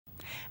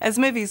As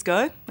movies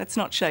go, it's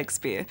not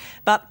Shakespeare,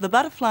 but The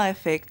Butterfly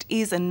Effect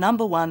is a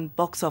 #1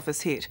 box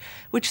office hit,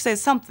 which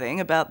says something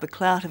about the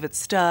clout of its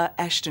star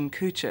Ashton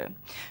Kutcher.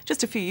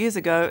 Just a few years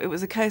ago, it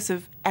was a case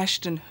of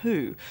Ashton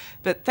Who,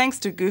 but thanks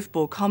to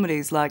goofball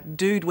comedies like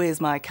Dude, Where's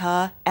My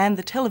Car and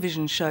the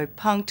television show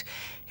Punk'd,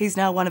 he's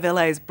now one of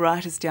LA's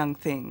brightest young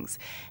things.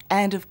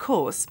 And of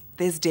course,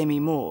 there's Demi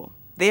Moore.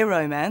 Their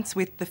romance,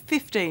 with the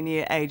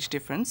 15-year age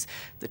difference,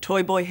 the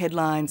Toy Boy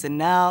headlines and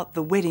now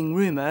the wedding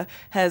rumour,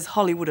 has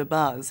Hollywood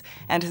abuzz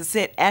and has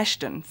set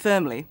Ashton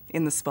firmly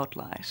in the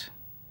spotlight.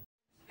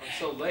 I'm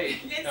so late.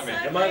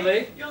 Am I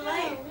late? You're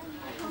late.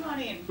 Come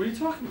on in. What are you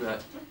talking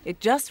about? It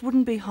just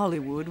wouldn't be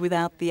Hollywood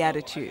without the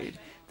attitude.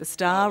 The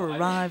star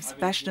arrives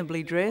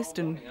fashionably dressed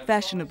and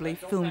fashionably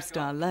film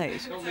star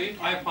late.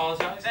 I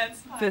apologise.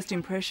 First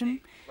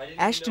impression?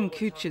 Ashton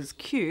Kutcher's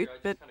cute,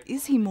 but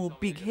is he more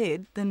big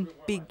head than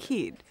big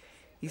kid?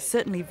 He's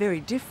certainly very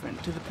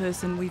different to the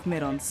person we've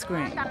met on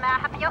screen. May I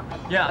help you?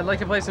 Yeah, I'd like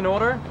to place an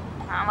order.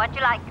 What'd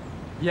you like?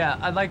 Yeah,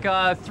 I'd like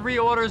 3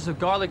 orders of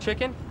garlic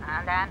chicken.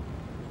 And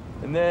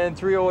then?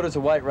 3 orders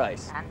of white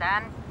rice. And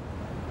then?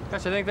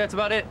 Gosh, I think that's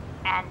about it.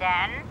 And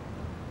then?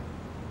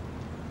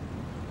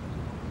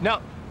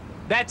 No,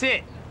 that's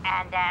it.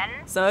 And then?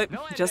 So,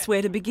 just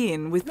where to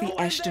begin with the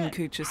Ashton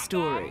Kutcher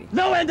story.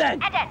 No and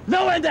then! And then?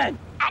 No and then!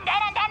 And then,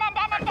 and then, and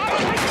then, and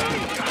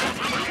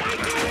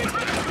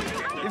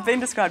then! You've been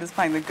described as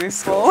playing the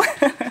goofball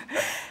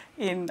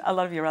in a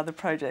lot of your other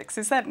projects.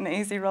 Is that an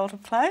easy role to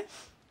play?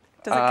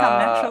 Does it come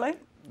naturally?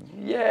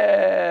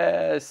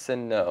 Yes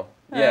and no.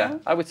 Yeah,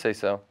 I would say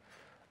so.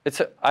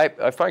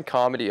 I find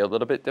comedy a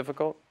little bit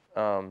difficult,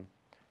 and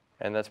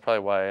that's probably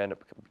why I end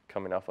up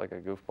coming off like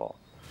a goofball.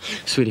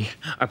 Sweetie,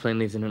 our plane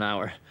leaves in an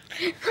hour.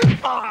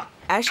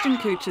 Ashton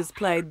Kutcher's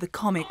played the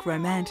comic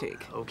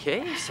romantic.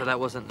 Okay, so that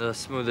wasn't the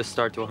smoothest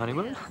start to a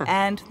honeymoon.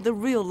 And the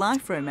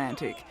real-life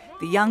romantic,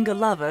 the younger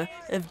lover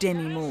of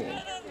Demi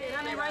Moore.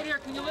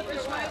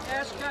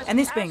 And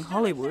this being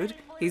Hollywood,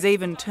 he's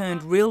even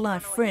turned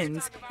real-life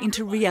friends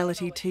into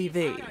reality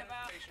TV.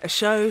 A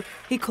show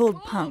he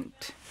called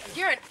Punk'd.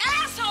 You're an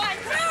asshole! I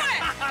knew it!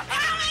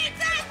 How many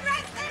times,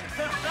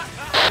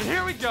 Preston? And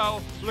here we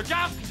go. Look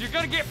out, because you're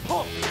going to get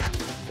pulled.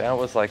 That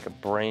was like a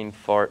brain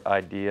fart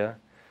idea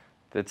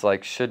that's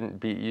like that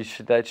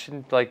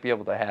shouldn't like be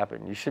able to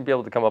happen. You shouldn't be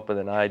able to come up with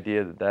an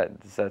idea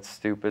that's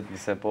stupid and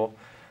simple.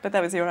 But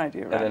that was your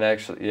idea, right? And then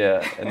actually,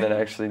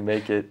 actually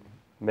make it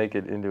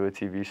into a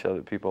TV show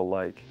that people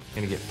like.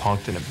 You're going to get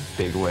punked in a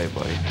big way,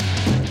 buddy.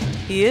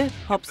 Here,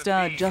 pop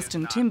star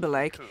Justin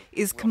Timberlake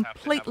is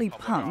completely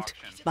punked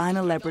by an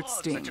elaborate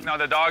sting. No,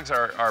 the dogs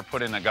are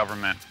put in a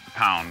government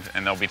pound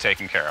and they'll be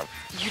taken care of.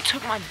 You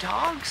took my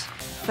dogs?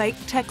 Fake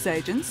tax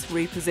agents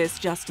repossess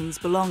Justin's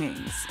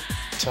belongings.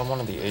 Tell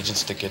one of the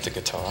agents to get the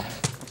guitar.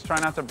 Let's try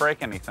not to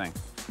break anything.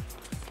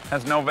 It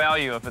has no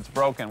value if it's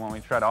broken when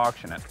we try to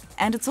auction it.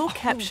 And it's all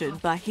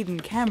captured by hidden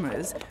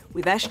cameras,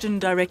 with Ashton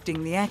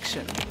directing the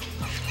action.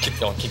 Keep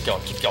going, keep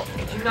going, keep going.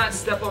 Can you not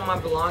step on my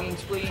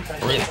belongings, please?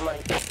 Breathe.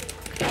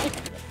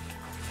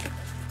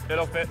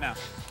 It'll fit now.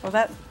 Well,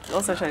 that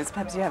also shows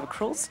perhaps you have a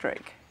cruel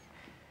streak.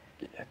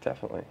 Yeah,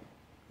 definitely.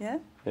 Yeah?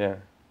 Yeah.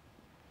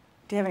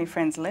 Do you have any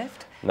friends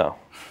left? No,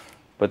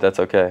 but that's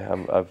okay.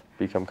 I've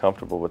become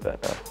comfortable with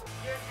that now.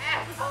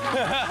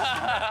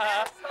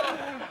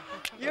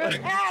 You're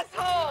an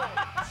asshole!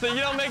 So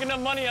you don't make enough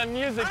money on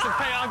music to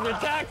pay off your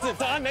taxes,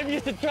 huh? Maybe you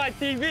should try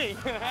TV.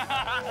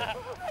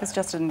 Has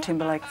Justin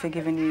Timberlake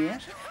forgiven you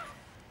yet?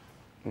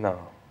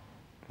 No,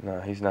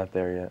 he's not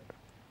there yet.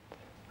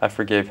 I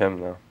forgave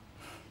him though.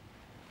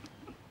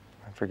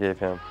 I forgave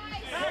him.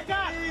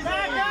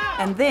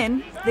 And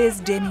then there's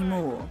Demi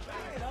Moore.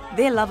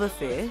 Their love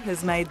affair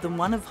has made them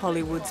one of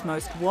Hollywood's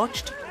most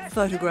watched,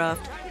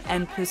 photographed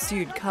and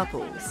pursued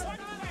couples.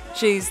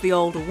 She's the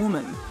older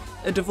woman,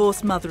 a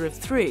divorced mother of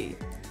 3.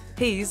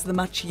 He's the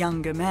much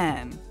younger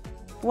man.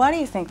 Why do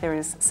you think there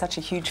is such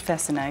a huge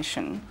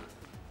fascination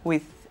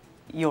with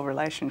your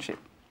relationship?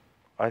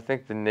 I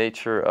think the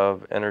nature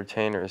of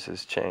entertainers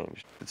has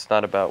changed. It's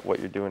not about what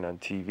you're doing on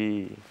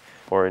TV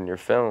or in your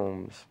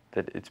films,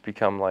 that it's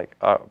become like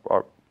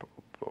our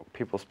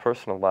people's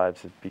personal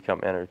lives have become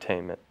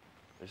entertainment.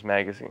 There's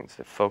magazines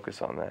that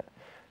focus on that.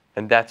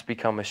 And that's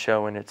become a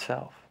show in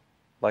itself.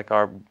 Like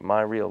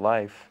my real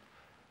life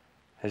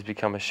has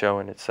become a show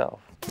in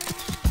itself.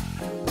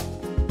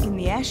 In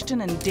the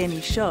Ashton and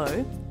Demi show,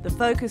 the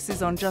focus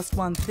is on just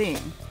one thing,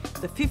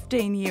 the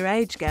 15-year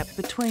age gap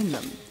between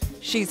them.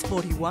 She's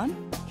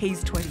 41,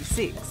 he's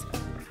 26.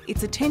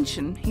 It's a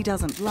tension he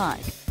doesn't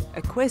like,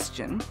 a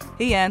question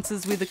he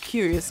answers with a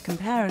curious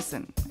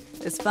comparison.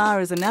 As far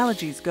as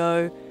analogies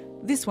go,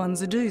 this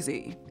one's a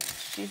doozy.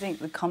 Do you think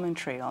the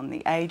commentary on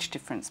the age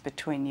difference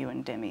between you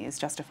and Demi is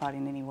justified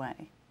in any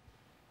way?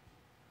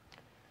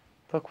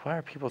 Look, why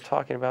are people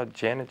talking about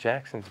Janet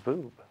Jackson's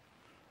boob?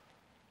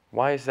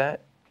 Why is that?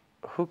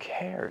 Who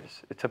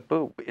cares? It's a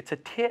boob. It's a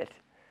tit.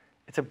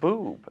 It's a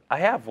boob. I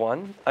have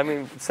one. I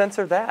mean,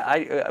 censor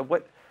that.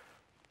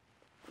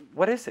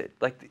 What is it?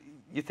 Like,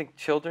 you think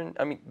children,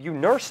 I mean, you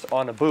nursed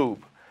on a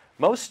boob.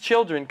 Most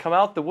children come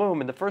out the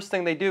womb and the first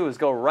thing they do is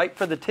go right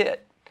for the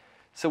tit.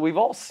 So we've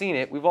all seen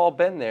it, we've all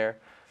been there,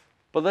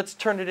 but let's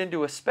turn it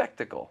into a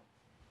spectacle.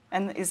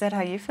 And is that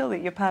how you feel,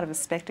 that you're part of a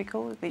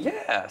spectacle?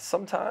 Yeah,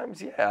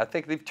 sometimes, yeah. I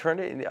think they've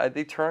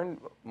they turned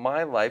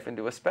my life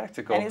into a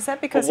spectacle. And is that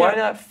because but why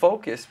not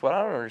focus? What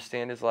I don't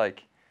understand is,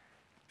 like,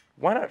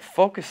 why not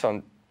focus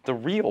on the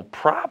real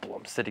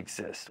problems that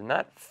exist,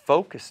 not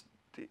focus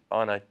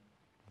on a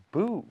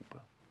boob?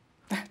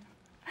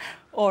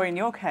 Or in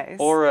your case,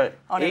 or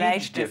on an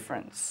age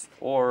difference.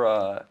 Or,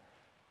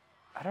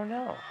 I don't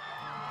know.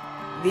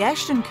 The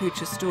Ashton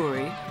Kutcher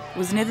story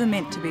was never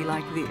meant to be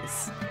like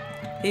this.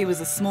 He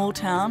was a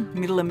small-town,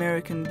 middle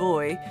American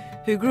boy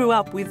who grew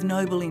up with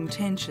noble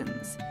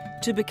intentions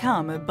to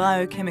become a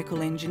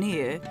biochemical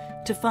engineer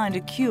to find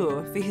a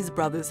cure for his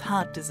brother's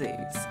heart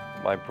disease.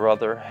 My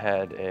brother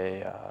had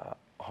a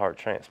heart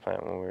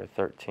transplant when we were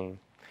 13.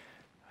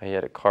 He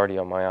had a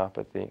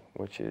cardiomyopathy,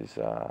 which is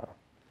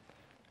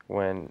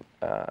when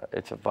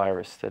it's a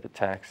virus that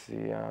attacks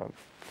the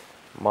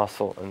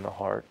muscle in the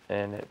heart,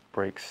 and it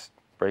breaks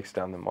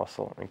down the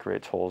muscle and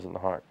creates holes in the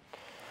heart.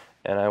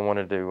 And I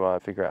wanted to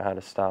figure out how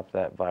to stop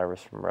that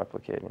virus from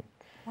replicating.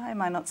 Why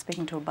am I not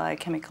speaking to a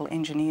biochemical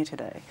engineer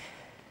today?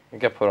 It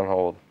got put on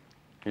hold.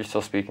 You're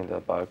still speaking to a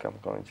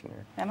biochemical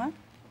engineer. Am I?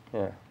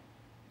 Yeah.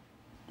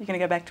 You're going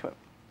to go back to it?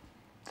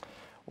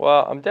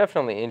 Well, I'm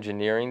definitely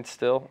engineering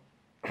still.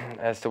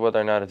 As to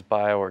whether or not it's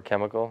bio or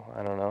chemical,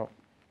 I don't know.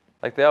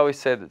 Like they always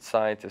say that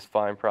scientists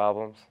find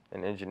problems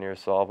and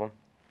engineers solve them.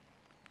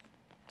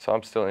 So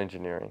I'm still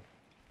engineering.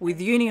 With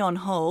uni on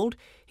hold,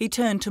 he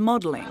turned to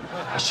modelling.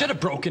 I should have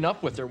broken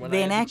up with her when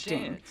then I had acting,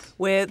 the chance.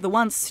 where the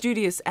once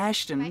studious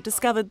Ashton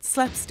discovered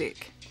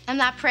slapstick. I'm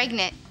not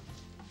pregnant.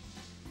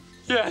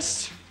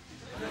 Yes.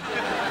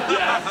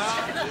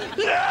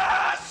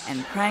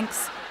 And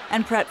pranks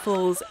and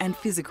pratfalls and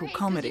physical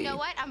comedy. You know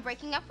what? I'm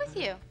breaking up with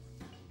you.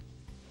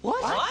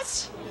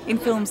 What? In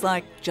films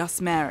like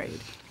Just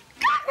Married.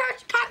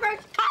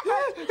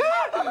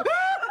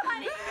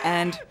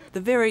 And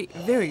the very,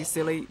 very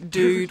silly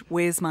Dude,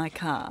 Where's My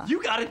Car?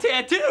 You got a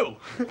tattoo!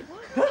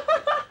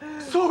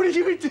 So do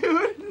you,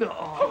 dude?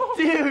 No.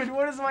 Dude,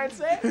 what does mine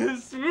say?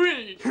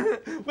 Sweet.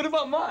 What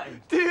about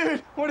mine?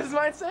 Dude, what does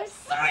mine say?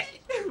 Sweet.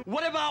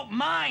 What about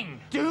mine?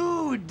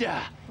 Dude,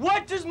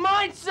 what does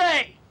mine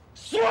say?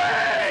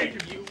 Sweet!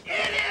 You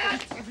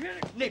idiot!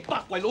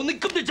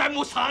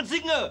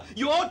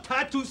 Your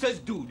tattoo says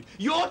dude.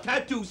 Your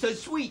tattoo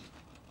says sweet.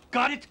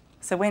 Got it?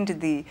 So when did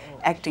the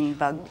acting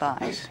bug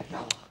bite?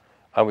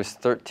 I was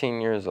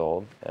 13 years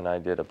old, and I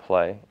did a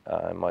play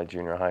in my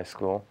junior high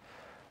school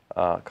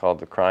called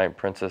The Crying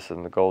Princess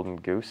and the Golden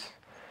Goose.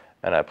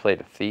 And I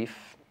played a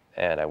thief,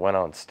 and I went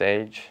on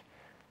stage,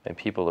 and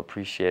people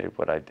appreciated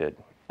what I did.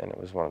 And it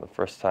was one of the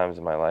first times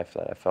in my life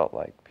that I felt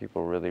like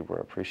people really were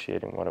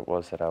appreciating what it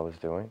was that I was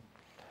doing.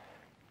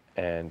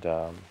 And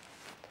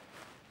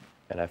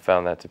I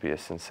found that to be a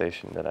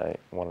sensation that I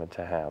wanted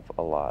to have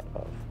a lot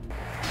of.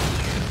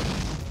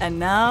 And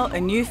now a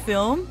new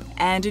film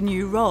and a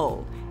new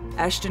role.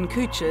 Ashton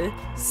Kutcher,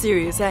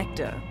 serious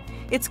actor.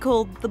 It's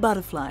called The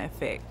Butterfly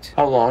Effect.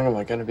 How long am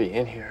I going to be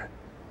in here?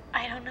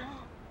 I don't know.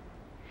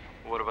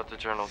 What about the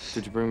journals?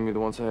 Did you bring me the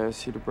ones I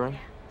asked you to bring?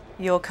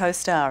 Your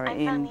co-star I found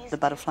in these. The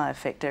Butterfly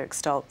Effect, Eric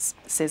Stoltz,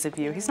 says of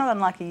you, he's not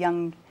unlike a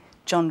young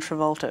John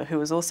Travolta, who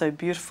is also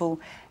beautiful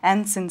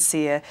and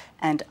sincere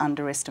and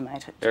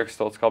underestimated. Eric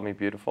Stoltz called me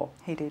beautiful.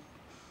 He did.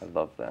 I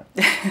love that.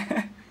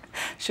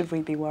 Should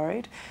we be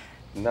worried?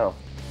 No.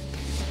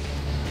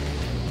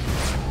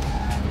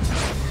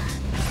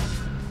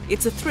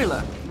 It's a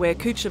thriller where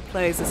Kutcher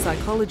plays a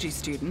psychology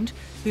student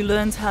who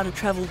learns how to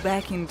travel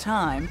back in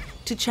time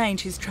to change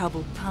his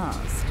troubled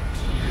past.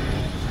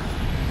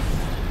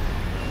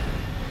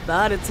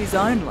 But it's his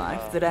own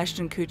life that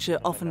Ashton Kutcher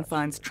often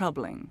finds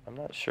troubling. I'm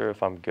not sure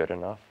if I'm good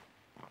enough.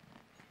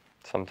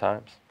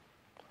 Sometimes.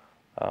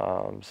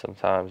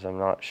 Sometimes I'm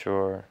not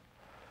sure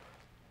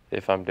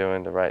if I'm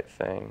doing the right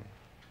thing.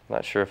 I'm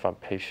not sure if I'm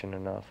patient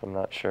enough. I'm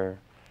not sure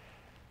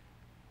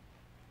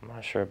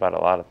about a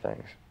lot of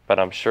things. But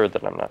I'm sure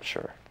that I'm not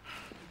sure.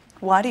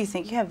 Why do you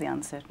think you have the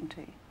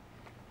uncertainty?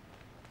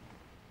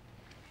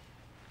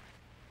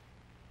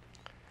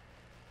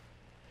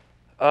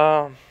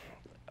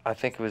 I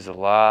think it was a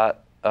lot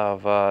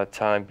of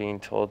time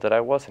being told that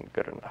I wasn't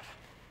good enough.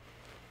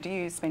 Do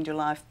you spend your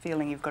life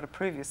feeling you've got to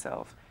prove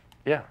yourself?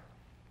 Yeah.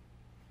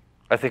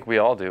 I think we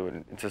all do,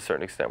 and to a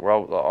certain extent. We're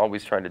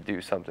always trying to do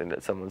something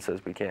that someone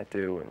says we can't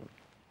do,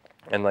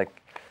 and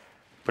like,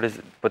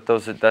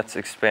 that's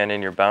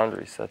expanding your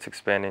boundaries. That's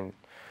expanding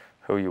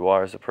who you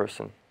are as a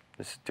person.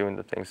 It's doing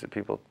the things that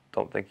people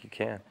don't think you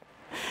can.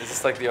 Is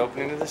this like the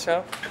opening of the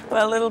show?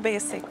 Well, it'll be a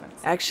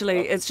sequence.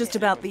 Actually, it's just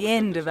about the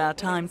end of our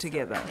time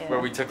together. Where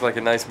we took like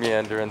a nice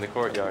meander in the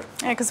courtyard.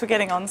 Yeah, because we're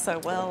getting on so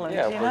well. And,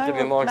 Yeah, you we're know,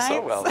 getting along so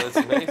mates. well. That's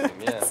amazing,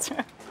 yeah. That's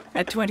right.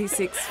 At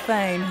 26,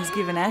 fame has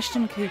given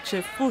Ashton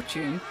Kutcher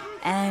fortune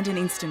and an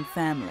instant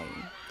family.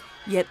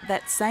 Yet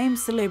that same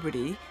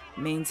celebrity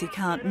means he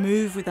can't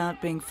move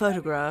without being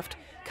photographed,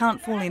 can't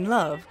fall in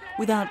love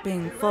without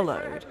being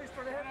followed.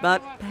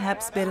 But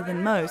perhaps better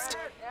than most,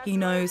 he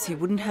knows he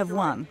wouldn't have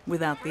one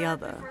without the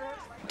other.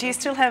 Do you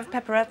still have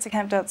paparazzi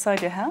camped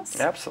outside your house?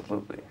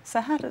 Absolutely.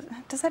 So how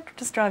does that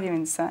just drive you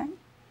insane?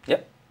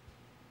 Yep.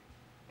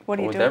 What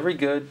do you do? With every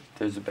good,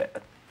 there's a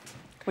bad.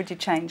 Would you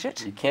change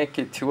it? You can't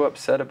get too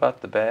upset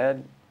about the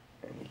bad,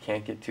 and you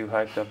can't get too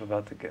hyped up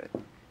about the good.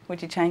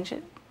 Would you change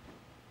it?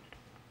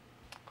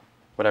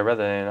 Would I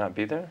rather they not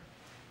be there?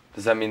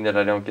 Does that mean that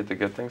I don't get the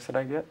good things that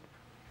I get?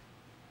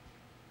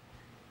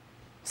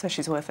 So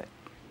she's worth it?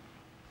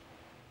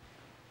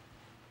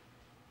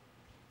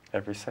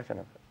 Every second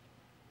of it.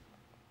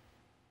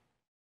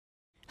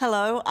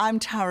 Hello, I'm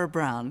Tara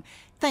Brown.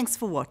 Thanks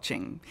for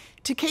watching.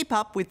 To keep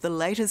up with the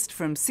latest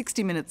from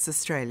 60 Minutes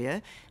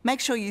Australia, make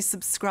sure you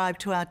subscribe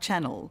to our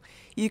channel.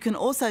 You can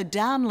also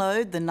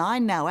download the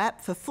 9Now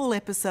app for full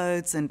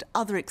episodes and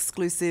other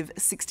exclusive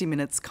 60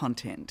 Minutes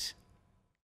content.